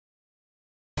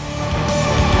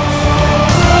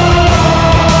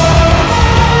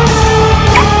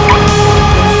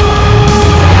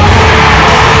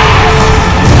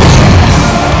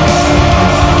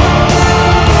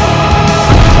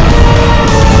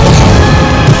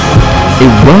A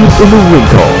rub in a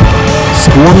wrinkle.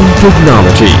 Squatting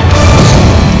technology.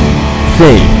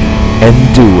 Think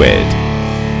and do it.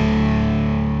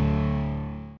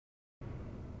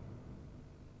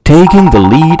 Taking the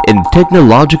lead in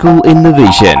technological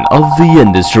innovation of the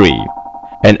industry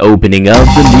and opening up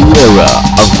the new era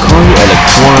of car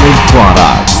electronic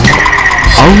products.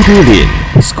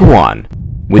 AODELIN Squad,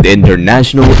 with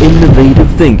international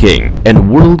innovative thinking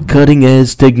and world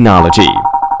cutting-edge technology,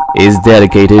 is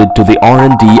dedicated to the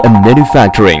R&D and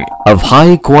manufacturing of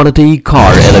high-quality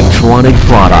car electronic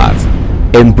products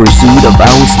in pursuit of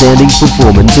outstanding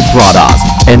performance of products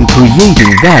and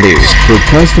creating values for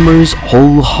customers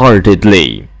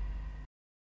wholeheartedly.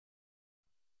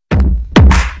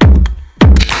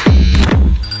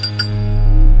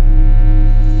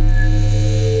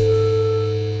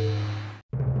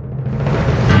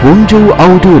 Guangzhou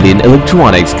AODELIN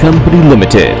Electronics Company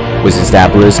Limited was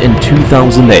established in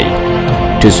 2008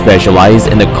 to specialize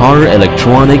in the car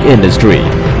electronic industry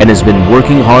and has been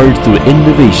working hard through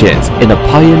innovations in a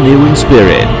pioneering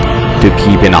spirit to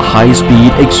keep in a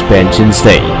high-speed expansion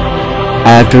state.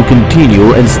 After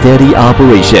continual and steady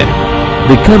operation,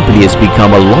 the company has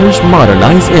become a large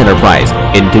modernized enterprise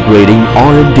integrating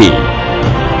R&D,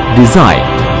 design,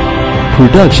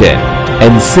 production,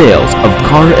 and sales of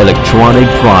car electronic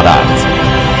products.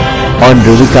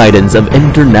 Under the guidance of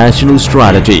international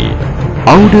strategy,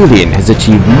 AODELIN has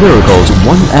achieved miracles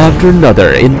one after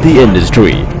another in the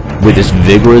industry with its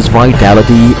vigorous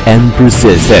vitality and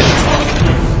persistence.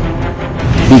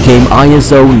 Became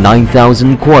ISO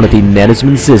 9000 Quality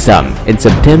Management System in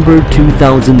September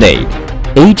 2008.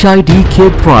 HID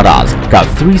Kit products got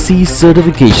 3C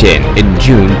certification in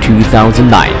June 2009.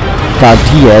 Got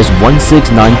TS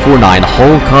 16949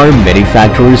 Whole Car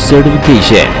Manufacturer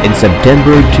certification in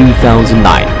September 2009.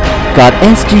 Got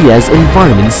SGS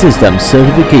Environment System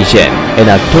certification in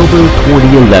October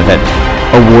 2011.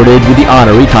 Awarded with the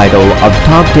honorary title of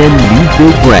Top 10 New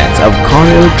Big Brands of Car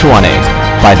Electronics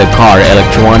by the Car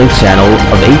Electronics Channel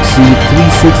of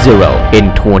HC360 in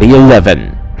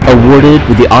 2011. Awarded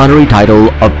with the honorary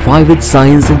title of Private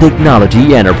Science and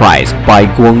Technology Enterprise by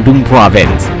Guangdong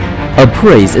Province.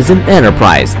 Appraised as an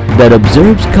enterprise that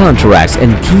observes contracts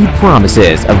and key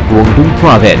promises of Guangdong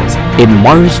Province in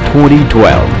March 2012.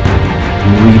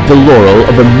 Reap the laurel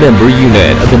of a member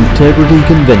unit of Integrity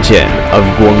Convention of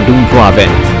Guangdong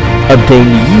Province. Obtain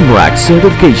EMRAC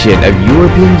certification of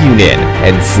European Union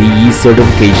and CE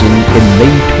certification in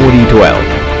May 2012.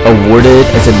 Awarded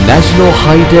as a National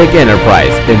High-Tech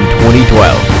Enterprise in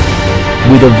 2012.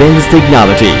 With advanced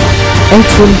technology,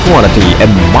 excellent quality and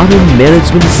modern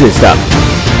management system,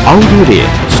 AODELIN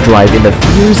strive in a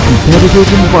fierce competitive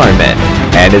environment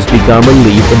and has become a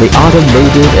lead in the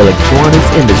automotive electronics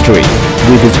industry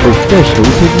with its professional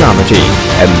technology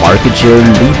and market share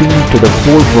leaping to the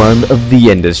forefront of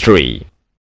the industry.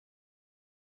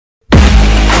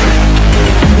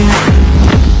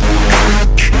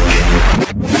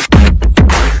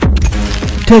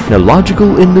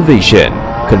 Technological innovation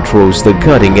controls the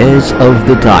cutting edge of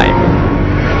the time.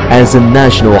 As a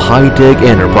national high-tech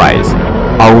enterprise,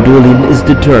 AODELIN is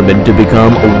determined to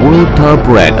become a world top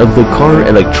brand of the car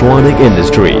electronic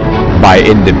industry by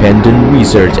independent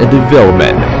research and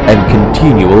development and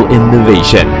continual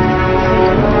innovation.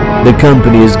 The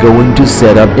company is going to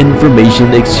set up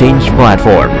information exchange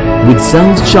platform with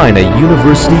South China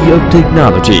University of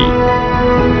Technology,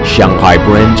 Shanghai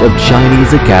branch of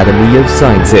Chinese Academy of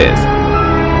Sciences,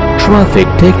 Traffic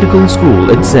Technical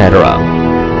School, etc.,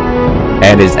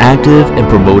 and is active in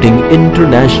promoting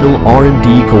international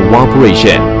R&D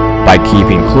cooperation by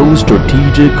keeping close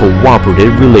strategic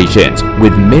cooperative relations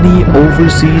with many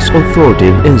overseas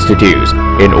authoritative institutes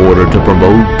in order to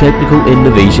promote technical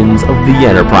innovations of the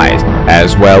enterprise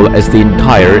as well as the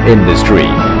entire industry.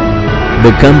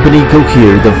 The company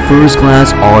cohered the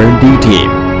first-class R&D team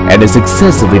and has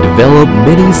successfully developed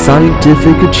many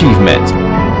scientific achievements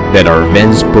that are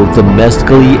advanced both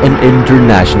domestically and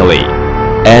internationally,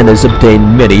 and has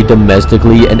obtained many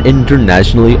domestically and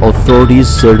internationally authorities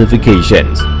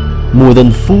certifications. More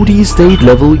than 40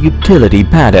 state-level utility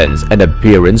patents and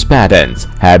appearance patents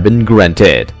have been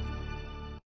granted.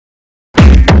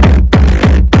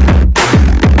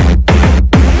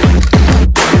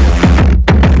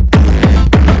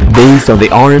 Based on the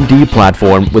R&D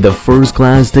platform with a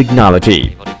first-class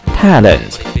technology,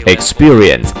 talents,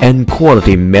 experience, and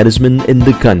quality management in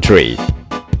the country,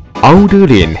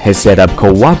 AODELIN has set up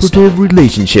cooperative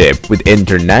relationship with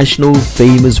international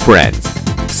famous brands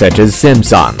such as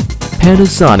Samsung,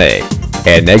 Panasonic,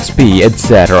 NXP,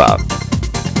 etc.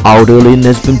 AODELIN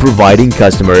has been providing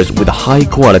customers with high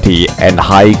quality and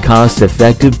high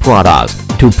cost-effective products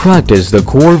to practice the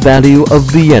core value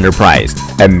of the enterprise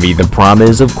and meet the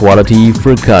promise of quality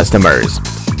for customers.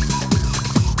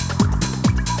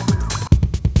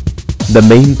 The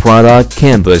main product,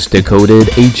 canvas decoded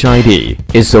HID,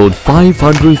 is sold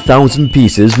 500,000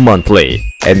 pieces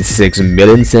monthly and 6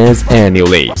 million sets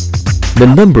annually.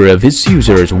 The number of its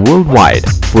users worldwide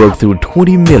broke through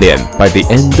 20 million by the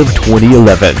end of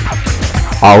 2011.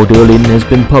 AODELIN has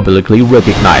been publicly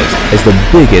recognized as the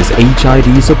biggest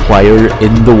HID supplier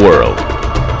in the world.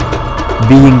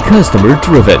 Being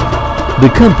customer-driven, the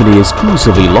company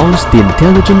exclusively launched the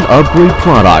intelligent upgrade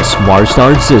product Smart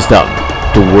Start system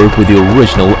to work with the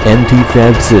original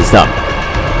anti-theft system,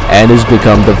 and has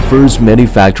become the first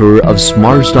manufacturer of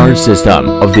Smart Start system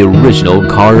of the original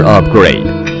car upgrade.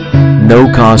 No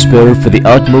cost spare for the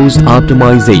utmost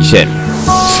optimization.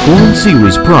 Squan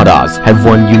series products have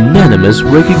won unanimous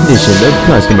recognition of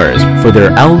customers for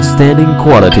their outstanding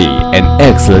quality and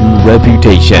excellent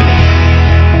reputation.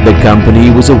 The company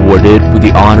was awarded with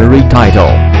the honorary title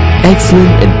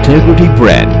Excellent Integrity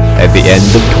Brand at the end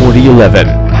of 2011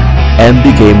 and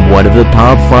became one of the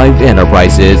top 5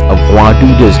 enterprises of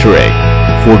Guangzhou District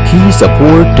for key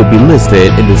support to be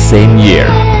listed in the same year.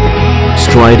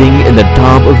 Striding in the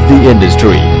top of the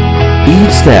industry,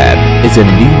 each step is a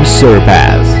new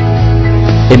surpass.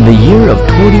 In the year of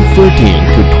 2013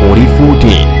 to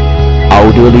 2014,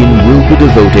 AODELIN will be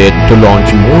devoted to launch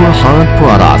more hot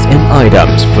products and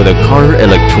items for the car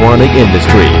electronic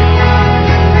industry,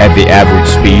 at the average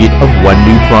speed of one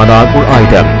new product or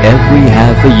item every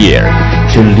half a year,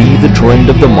 to lead the trend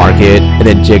of the market and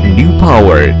inject new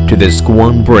power to the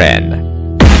Squan brand.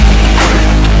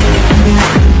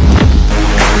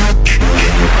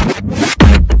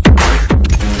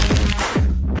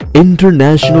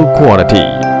 International quality,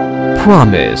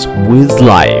 promise with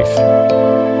life.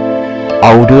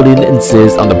 AODELIN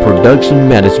insists on the production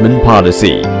management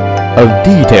policy of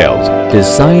details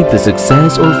decide the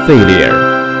success or failure.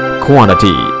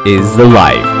 Quantity is the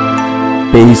life.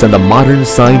 Based on the modern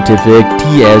scientific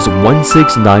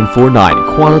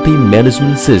TS16949 quality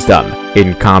management system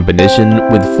in combination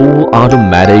with full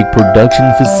automatic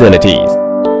production facilities,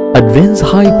 advanced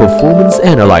high-performance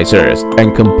analyzers,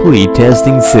 and complete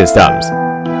testing systems,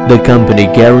 the company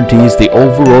guarantees the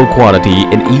overall quality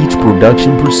in each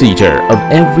production procedure of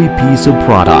every piece of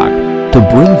product to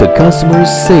bring the customers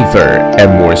safer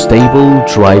and more stable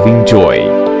driving joy.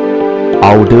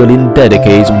 AODELIN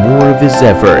dedicates more of its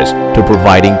efforts to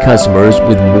providing customers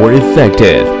with more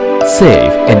effective,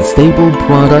 safe, and stable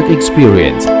product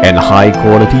experience and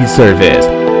high-quality service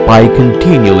by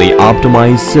continually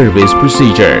optimized service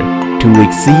procedure to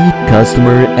exceed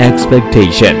customer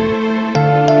expectation.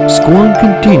 Squan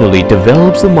continually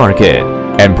develops the market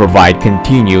and provide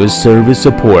continuous service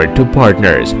support to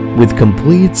partners with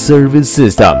complete service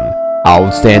system,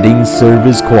 outstanding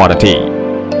service quality.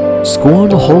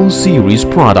 Squan whole series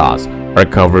products are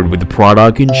covered with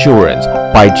product insurance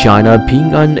by China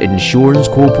Ping An Insurance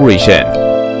Corporation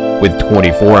with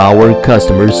 24-hour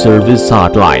customer service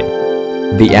hotline.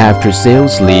 The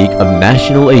after-sales league of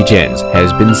national agents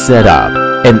has been set up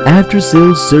and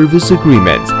after-sales service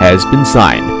agreements has been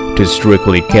signed to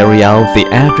strictly carry out the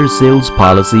after-sales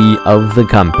policy of the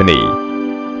company.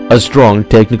 A strong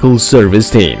technical service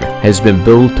team has been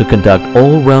built to conduct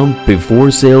all-round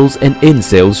before-sales and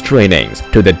in-sales trainings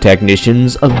to the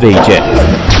technicians of agents.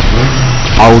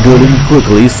 AODELIN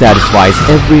quickly satisfies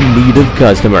every need of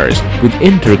customers with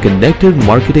interconnected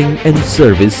marketing and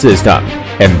service system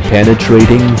and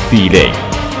penetrating feeding.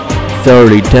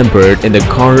 Thoroughly tempered in the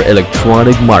car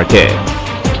electronic market,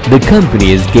 the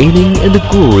company is gaining in the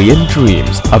glory and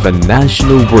dreams of a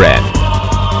national brand.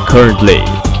 Currently,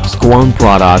 Squan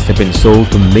products have been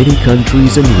sold to many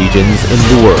countries and regions in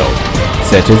the world,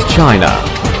 such as China,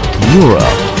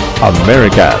 Europe,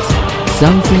 Americas,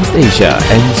 Southeast Asia,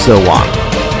 and so on,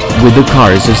 with the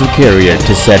cars as a carrier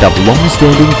to set up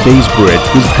long-standing face bridge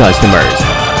with customers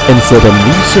and set a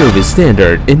new service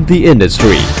standard in the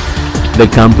industry. The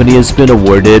company has been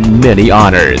awarded many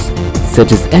honors,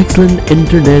 such as Excellent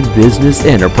Internet Business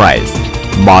Enterprise,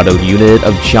 Model Unit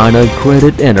of China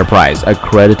Credit Enterprise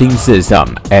Accrediting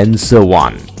System, and so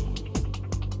on.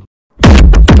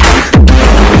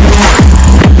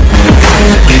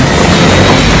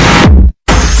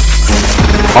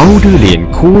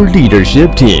 AODELIN core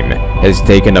leadership team has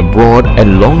taken a broad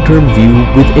and long-term view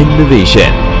with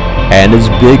innovation and its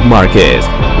big markets,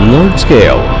 large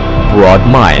scale, broad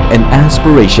mind and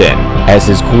aspiration as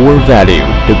its core value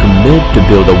to commit to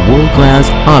build a world-class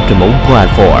optimal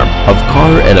platform of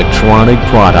car electronic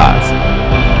products.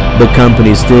 The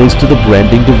company sticks to the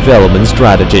branding development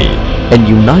strategy and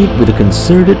unite with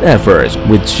concerted efforts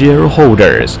with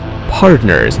shareholders,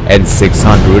 partners, and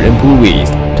 600 employees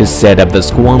to set up the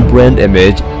Squan brand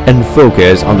image and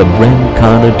focus on the brand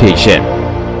connotation.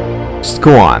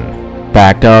 Squan,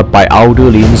 backed up by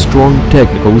AODELIN's strong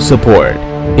technical support,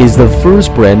 is the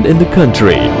first brand in the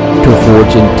country to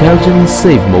forge intelligent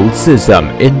safe mode system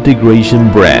integration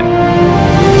brand.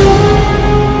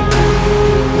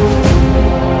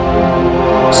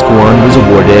 Squan was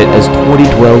awarded as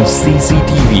 2012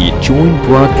 CCTV Joint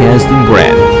Broadcasting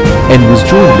Brand and was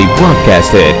jointly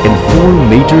broadcasted in 4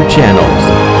 major channels: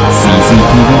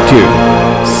 CCTV2,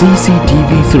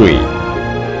 CCTV3,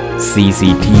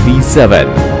 CCTV7,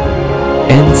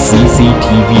 and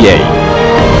CCTV8.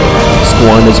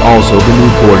 Squan has also been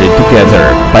reported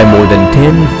together by more than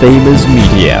 10 famous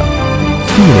media: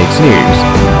 Phoenix News,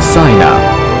 Sina,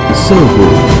 Sohu,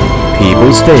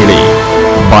 People's Daily,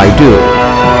 Baidu,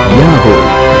 Yahoo,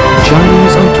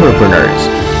 Chinese Entrepreneurs,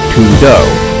 Tudou,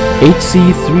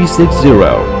 HC360,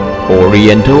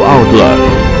 Oriental Outlook,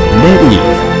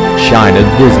 NetEase, China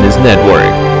Business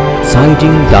Network,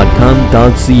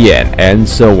 Caijing.com.cn, and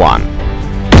so on.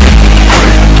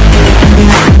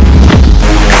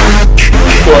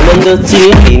 我们的经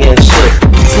营理念是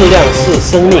质量是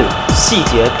生命，细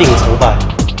节定成败。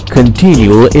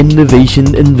 Continual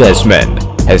innovation investment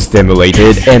has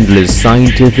stimulated endless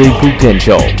scientific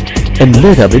potential and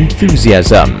lit up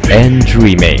enthusiasm and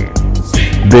dreaming.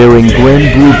 Bearing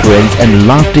grand blueprints and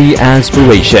lofty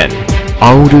aspiration,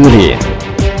 AODELIN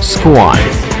Squan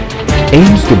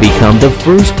aims to become the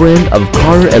first brand of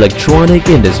car electronic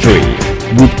industry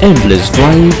with endless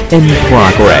drive and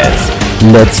progress.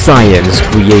 Let science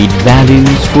create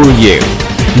values for you.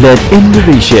 Let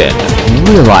innovation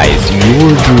realize your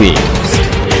dreams.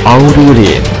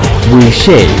 AODELIN will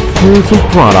shape perfect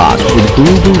products with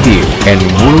global view and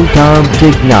world-top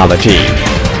technology,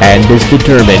 and is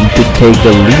determined to take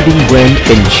the leading brand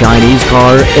in Chinese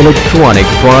car electronic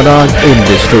product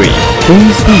industry.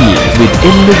 Face these with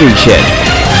innovation,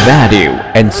 value,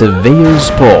 and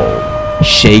surveyor's pole.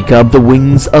 Shake up the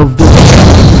wings of the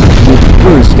wind with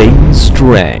bursting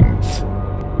strength.